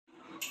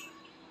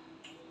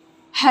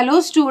Hello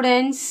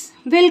students,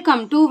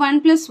 welcome to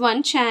 1+1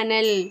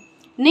 channel.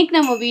 இன்னைக்கு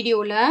நம்ம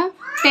வீடியோல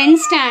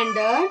 10th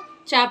standard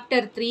chapter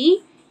 3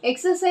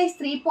 exercise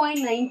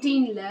 3.19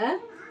 ல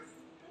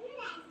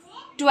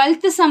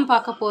 12th sum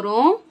பார்க்க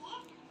போறோம்.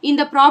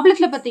 இந்த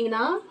ப்ராப்ளத்துல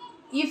பாத்தீங்கன்னா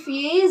if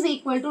A is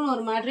equal to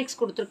ஒரு மேட்ரிக்ஸ்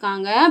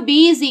கொடுத்திருக்காங்க, B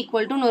is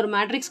equal to ஒரு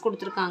மேட்ரிக்ஸ்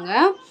கொடுத்திருக்காங்க.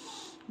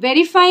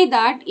 Verify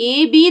that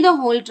AB the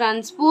whole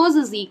transpose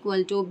is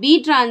equal to B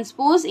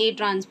transpose A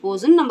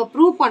transpose ன்னு நம்ம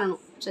ப்ரூவ்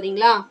பண்ணணும்.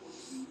 சரிங்களா?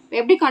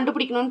 எப்படி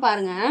கண்டுபிடிக்கணும்னு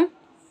பாருங்க.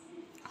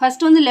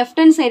 ஃபர்ஸ்ட் வந்து லெஃப்ட்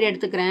ஹேண்ட் சைடு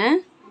எடுத்துக்கிறேன்.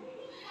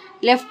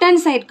 லெஃப்ட்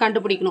ஹேண்ட் சைடு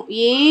கண்டுபிடிக்கணும்.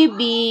 AB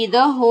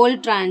the whole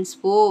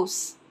transpose.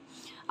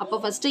 அப்போ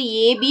ஃபர்ஸ்ட்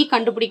AB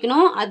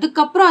கண்டுபிடிக்கணும்,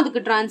 அதுக்கப்புறம்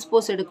அதுக்கு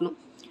டிரான்ஸ்போஸ் எடுக்கணும்.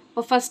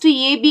 இப்போ ஃபர்ஸ்ட்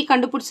AB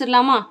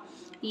கண்டுபிடிச்சிடலாமா?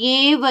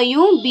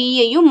 Aவையும்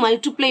Bயையும்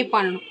மல்டிப்ளை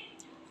பண்ணணும்.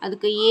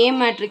 அதுக்கு A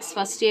மேட்ரிக்ஸ்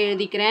ஃபர்ஸ்ட்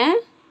எழுதிக்கிறேன்,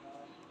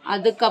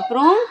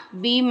 அதுக்கப்புறம்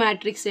B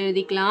மேட்ரிக்ஸ்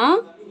எழுதிக்கலாம்.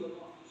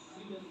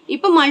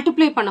 இப்போ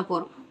மல்டிப்ளை பண்ண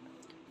போறோம்.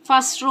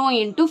 First row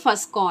into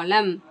first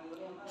column.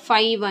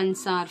 5 ones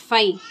are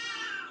 5,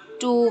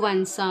 2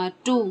 ones are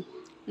 2,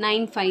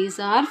 9 5s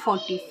are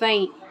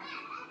 45.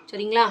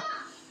 சரிங்களா?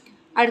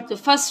 அடுத்து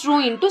first row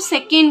into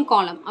second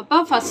column. அப்போ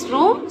first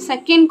row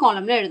second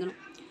column எழுதணும்.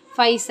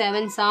 5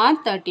 7s are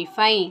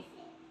 35,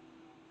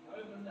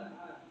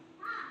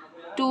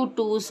 2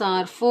 2s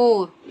are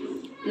 4,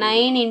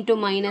 9 into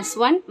minus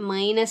 1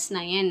 minus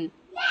 9.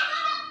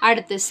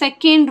 அடுத்து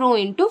second row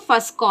into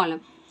first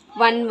column.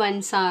 1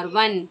 ones are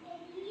 1,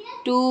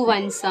 2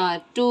 ones are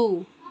 2,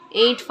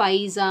 8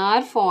 5s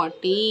are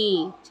 40.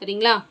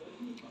 சரிங்களா?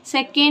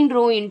 Second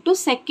row into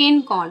second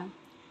column.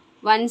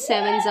 1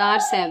 7s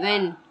are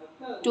 7,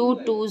 2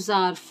 2s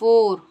are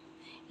 4,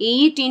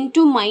 8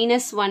 into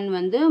minus 1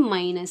 வந்து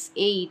minus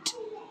 8.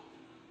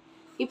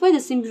 இப்போ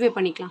இதை simplify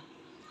பண்ணிக்கலாம்.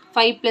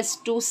 5 plus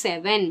 2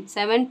 7,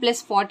 7 plus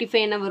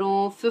 45 என்ன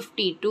வரும்?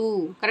 52.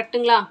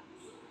 கரெக்ட்டுங்களா?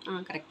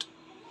 Correct.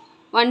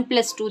 1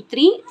 plus 2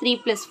 3, 3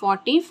 plus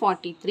 40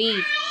 43.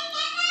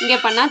 இங்கே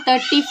பண்ணா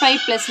 35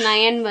 plus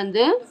 9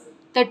 வந்து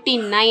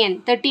 39,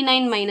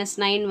 39 minus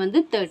 9 வந்து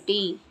 30.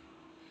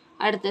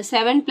 அடுத்து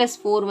 7 plus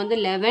 4 வந்து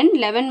 11,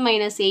 11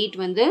 minus 8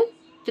 வந்து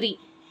 3.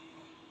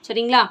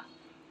 சரிங்களா?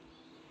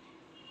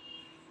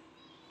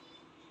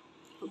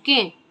 ஓகே,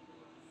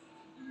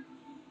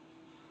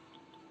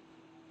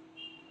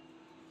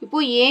 இப்போ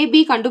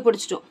AB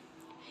கண்டுபிடிச்சிட்டோம்.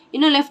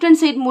 இன்னும் லெஃப்ட்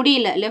ஹேண்ட் சைடு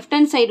முடியல. லெஃப்ட்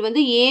ஹேண்ட் சைடு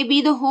வந்து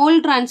AB the whole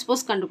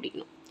transpose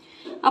கண்டுபிடிக்கணும்.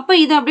 அப்போ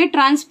இதை அப்படியே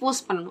டிரான்ஸ்போஸ்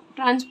பண்ணணும்.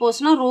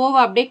 டிரான்ஸ்போஸ்னால் ரோவை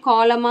அப்படியே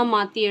காலமாக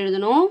மாற்றி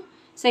எழுதணும்,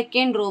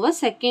 செகண்ட் ரோவை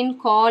செகண்ட்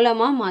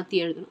காலமாக மாற்றி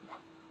எழுதணும்.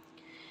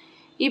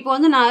 இப்போ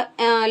வந்து நான்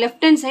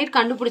லெஃப்ட் ஹேண்ட் சைடு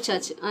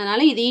கண்டுபிடிச்சாச்சு,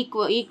 அதனால் இது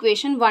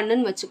ஈக்குவேஷன்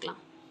 1ன்னு வச்சுக்கலாம்.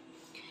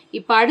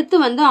 இப்போ அடுத்து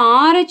வந்து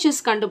RHS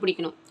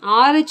கண்டுபிடிக்கணும்.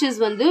 RHS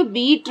வந்து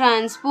B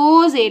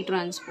டிரான்ஸ்போஸ் A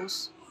டிரான்ஸ்போஸ்.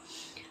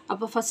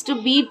 அப்போ ஃபஸ்ட்டு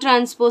B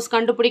டிரான்ஸ்போஸ்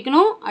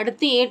கண்டுபிடிக்கணும்,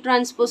 அடுத்து A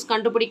டிரான்ஸ்போஸ்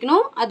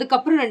கண்டுபிடிக்கணும்,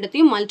 அதுக்கப்புறம்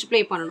ரெண்டுத்தையும்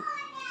மல்டிப்ளை பண்ணணும்.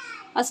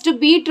 ஃபஸ்ட்டு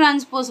B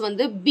டிரான்ஸ்போஸ்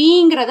வந்து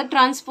Bங்கிறத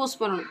டிரான்ஸ்போஸ்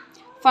பண்ணணும்.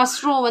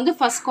 ஃபர்ஸ்ட் ரோ வந்து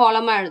ஃபர்ஸ்ட்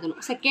காலமாக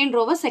எழுதணும், செகண்ட்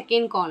ரோவை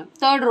செகண்ட் காலம்,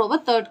 தேர்ட் ரோவை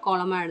தேர்ட்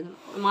காலமாக எழுதணும்.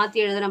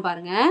 மாற்றி எழுதுறேன்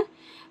பாருங்கள்.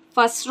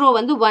 ஃபர்ஸ்ட் ரோ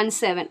வந்து 1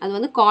 7, அது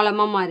வந்து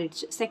காலமாக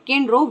மாறிடுச்சு.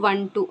 செகண்ட் ரோ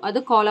 1 2,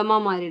 அது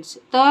காலமாக மாறிடுச்சு.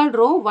 தேர்ட்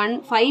ரோ 1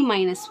 5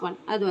 minus 1,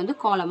 அது வந்து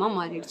காலமாக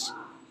மாறிடுச்சு.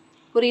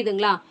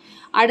 புரியுதுங்களா?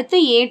 அடுத்து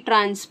A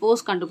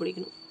டிரான்ஸ்போஸ்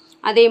கண்டுபிடிக்கணும்.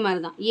 அதே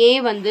மாதிரி தான் A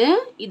வந்து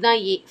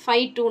இதுதான் A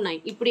 5 2 9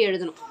 இப்படி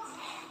எழுதணும்.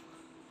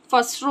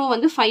 ஃபர்ஸ்ட் ரோ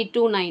வந்து 5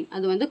 2 9,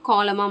 அது வந்து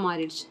காலமாக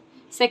மாறிடுச்சு.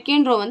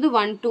 செகண்ட் ரோ வந்து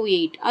 1 2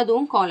 8,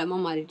 அதுவும்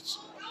காலமாக மாறிடுச்சு.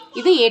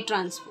 இது A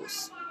டிரான்ஸ்போஸ்.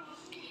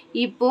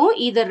 இப்போது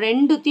இதை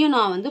ரெண்டுத்தையும்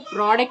நான் வந்து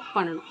ப்ராடக்ட்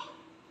பண்ணணும்.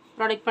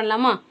 ப்ராடக்ட்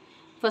பண்ணலாமா?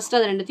 ஃபர்ஸ்ட்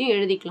அது ரெண்டுத்தையும்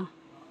எழுதிக்கலாம்.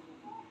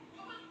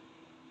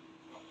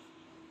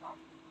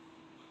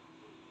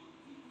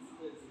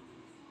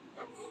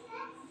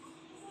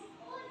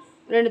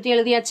 ரெண்டுத்தையும்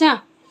எழுதியாச்சா?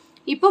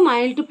 இப்போ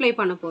மல்டிப்ளை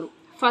பண்ண போகிறோம்.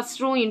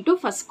 First rho into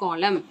first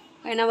column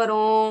என்ன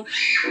வரும்?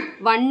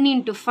 1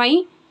 into 5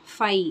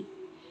 5,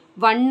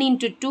 1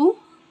 into 2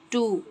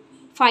 2,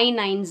 5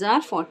 9s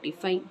are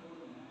 45.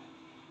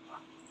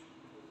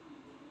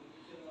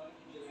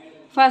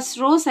 First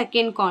row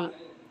second column.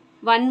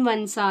 1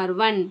 1s are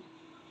 1,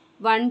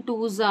 1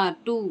 2s are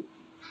 2,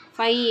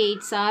 5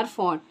 8s are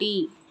 40.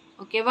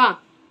 Okay va?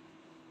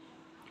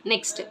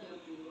 Next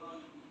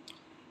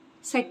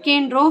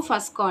second row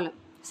first column.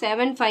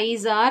 7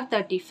 5s are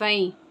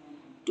 35,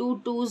 2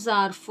 2s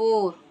are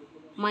 4,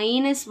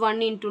 minus 1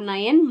 into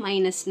 9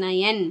 minus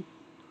 9.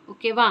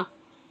 Okay va?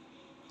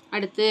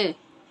 அடுத்து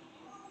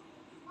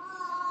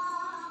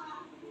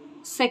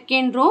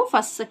second row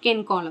first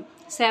second column.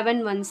 7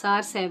 1s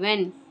are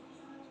 7,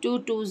 2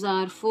 2s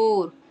are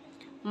 4,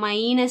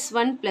 minus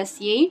 1 plus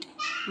 8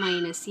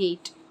 minus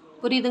 8.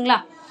 புரியுதுங்களா?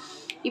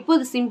 இப்போ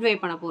இது simplify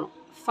பண்ண போகிறோம்.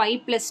 5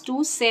 plus 2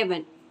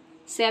 7,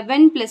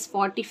 7 plus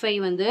 45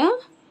 வந்து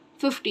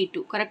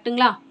 52.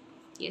 கரெக்டுங்களா?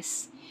 S.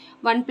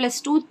 1 plus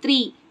 2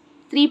 3,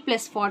 3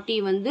 plus 40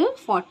 வந்து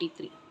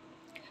 43.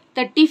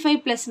 35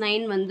 plus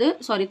 9 வந்து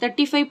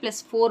 35 plus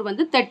 4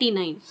 வந்து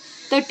 39.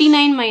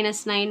 39 minus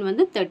 9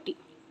 வந்து 30.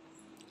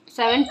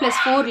 7 plus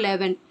 4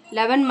 11,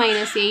 11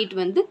 minus 8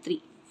 வந்து 3.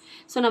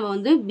 ஸோ நம்ம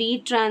வந்து B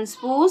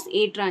transpose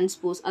A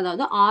transpose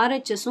அதாவது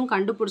RHSும்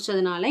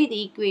கண்டுபிடிச்சதுனால இது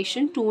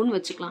ஈக்குவேஷன் 2ன்னு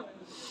வச்சுக்கலாம்.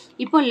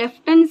 இப்போ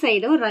லெஃப்ட் ஹேண்ட்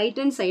சைடும் ரைட்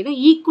ஹேண்ட் சைடும்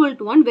ஈக்குவல்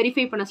டு 1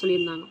 வெரிஃபை பண்ண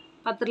சொல்லியிருந்தாங்க.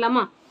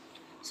 பார்த்துடலாமா?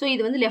 ஸோ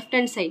இது வந்து லெஃப்ட்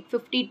ஹேண்ட் சைட்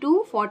 52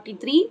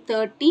 43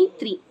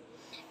 33.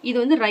 இது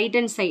வந்து right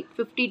hand side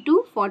 52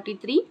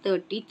 43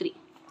 33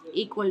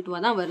 equal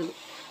to தான் வருது.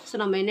 ஸோ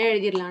நம்ம என்ன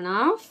எழுதிடலாம்னா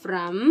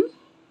from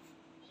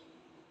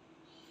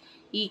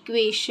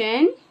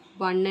equation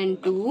 1 and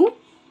 2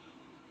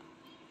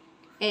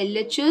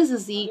 LHS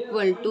is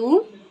equal to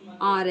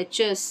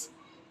RHS.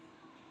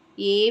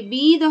 AB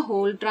the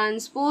whole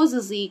transpose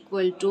is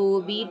equal to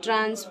B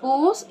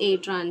transpose A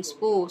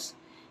transpose.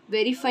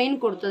 Verifying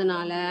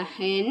கொடுத்ததுனால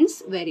hence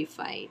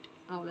verified.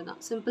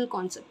 அவ்வளவுதான் simple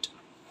concept.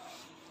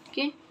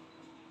 Okay.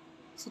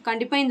 So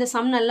கண்டிப்பா இந்த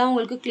sum நல்லா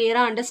உங்களுக்கு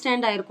clear-ஆ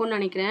understand ஆயிருக்கும்னு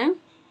நினைக்கிறேன்.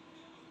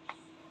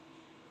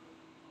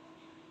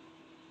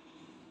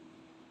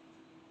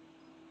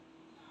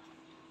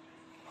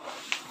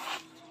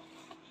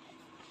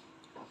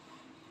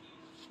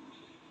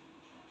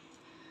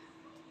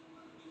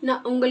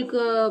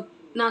 உங்களுக்கு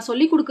நான்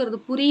சொல்லி கொடுக்கறது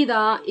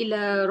புரியுதா இல்லை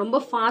ரொம்ப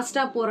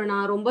ஃபாஸ்ட்டாக போகிறேனா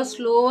ரொம்ப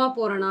ஸ்லோவாக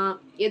போகிறேனா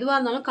எதுவாக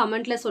இருந்தாலும்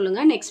கமெண்ட்டில்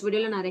சொல்லுங்கள். நெக்ஸ்ட்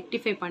வீடியோவில் நான்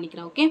ரெக்டிஃபை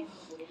பண்ணிக்கிறேன். Okay.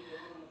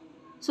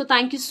 So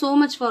thank you so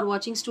much for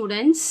வாட்சிங்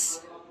ஸ்டூடெண்ட்ஸ்.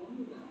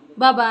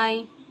 பாய்.